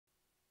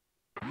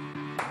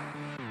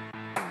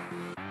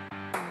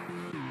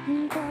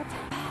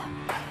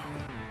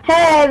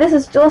Hey, this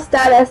is Jewel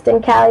Stardust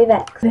and Callie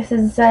Vex. This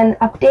is an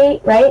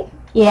update, right?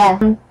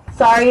 Yeah.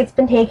 Sorry it's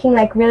been taking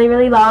like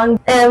really long.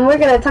 And we're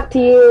going to talk to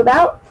you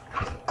about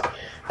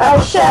our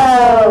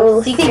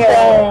show,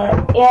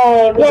 Seacret.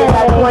 Yay, we did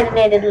that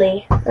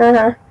Coordinatedly.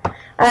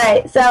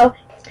 Alright, so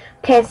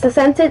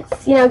since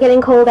it's,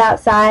 getting cold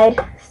outside,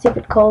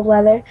 stupid cold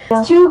weather.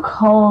 It's too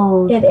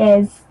cold. It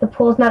is. The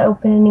pool's not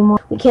open anymore.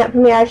 We can't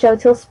premiere our show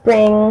till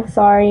spring,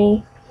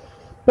 sorry.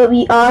 But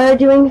we are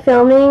doing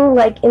filming,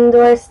 like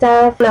indoor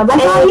stuff. I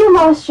thought you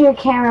lost your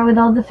camera with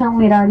all the film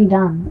we'd already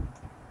done.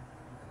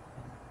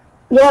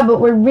 Yeah,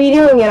 but we're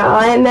redoing it all.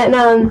 And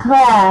then,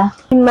 Claire.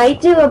 we might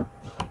do a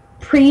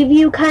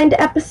preview kind of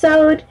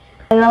episode.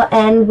 And it'll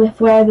end with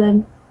where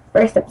the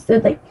first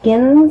episode,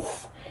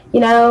 begins,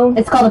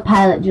 It's called a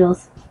pilot,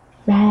 Jules.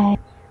 Right.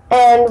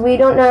 And we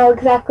don't know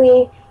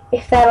exactly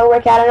if that'll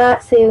work out or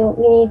not, so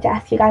we need to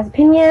ask you guys'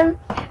 opinion.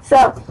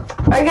 So,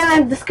 we're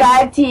going to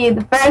describe to you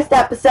the first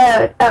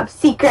episode of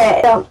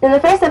Seacret. So, in the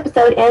first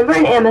episode, Amber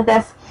and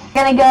Amethyst,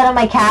 We're gonna go to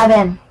my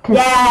cabin.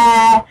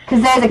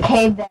 Because there's a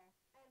cave there.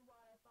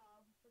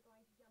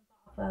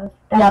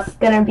 That's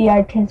going to be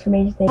our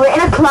transformation thing. We're in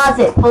a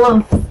closet full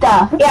of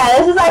stuff. Yeah,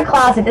 this is our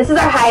closet. This is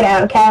our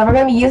hideout, okay? We're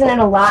going to be using it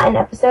a lot in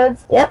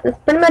episodes. Yep, that's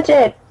pretty much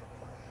it.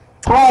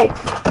 Alright.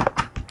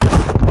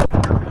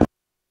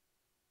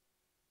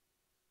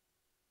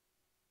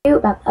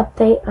 About the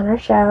update on our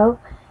show.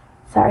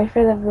 Sorry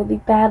for the really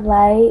bad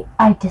light.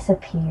 I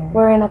disappeared.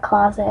 We're in a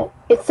closet.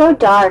 It's so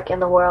dark in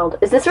the world.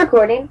 Is this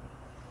recording?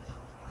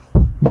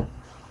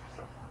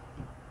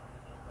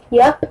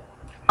 Yep.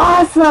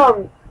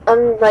 Awesome!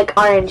 I'm like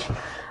orange.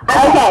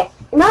 Okay.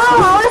 No, I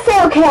want to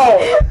say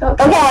okay.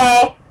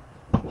 Okay.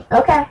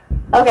 Okay.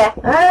 Okay.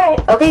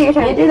 Alright. Okay, your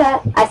turn. You do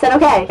that. I said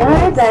okay.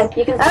 Alright then.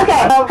 You can.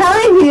 Okay. How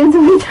many videos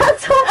have we done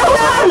so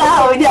far?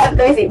 No, we have.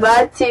 Let me see.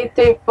 1, 2,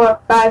 3, 4,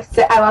 5,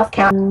 6. I lost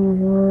count.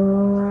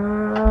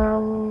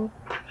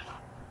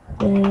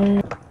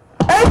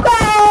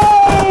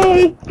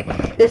 Earthquake!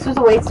 This was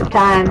a waste of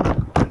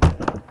time.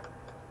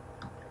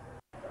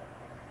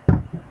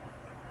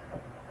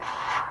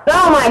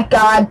 Oh my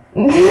god.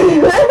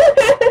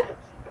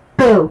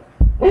 Boo.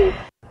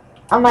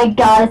 Oh my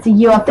god, it's a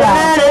UFO.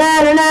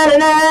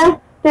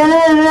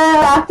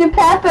 Dr.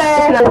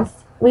 Pepper.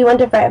 We went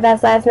to Fright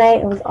Fest last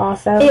night. It was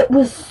awesome. It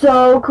was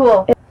so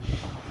cool.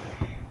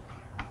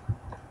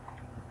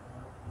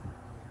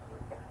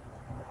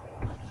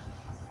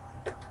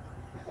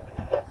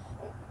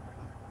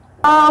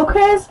 Oh,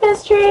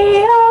 Christmas tree.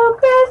 Oh,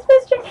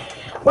 Christmas tree.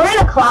 We're in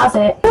a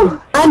closet.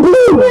 I'm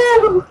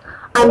blue.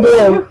 I'm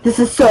blue. This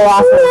is so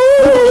awesome.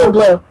 Look at me, I'm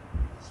blue.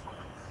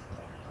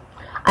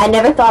 I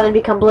never thought I'd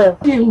become blue.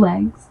 Your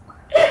legs.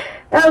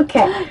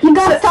 Okay. You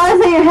got stars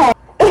on your head.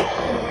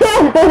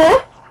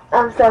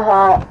 I'm so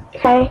hot.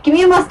 Okay. Give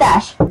me a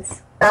mustache. Ow.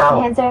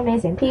 Your hands are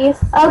amazing.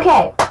 Peace.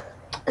 Okay.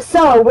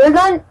 So, we're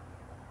going...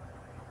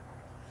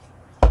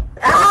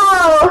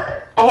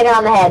 Ow! I hit her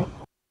on the head.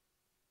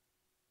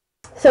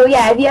 So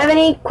yeah, if you have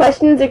any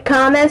questions or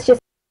comments,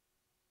 just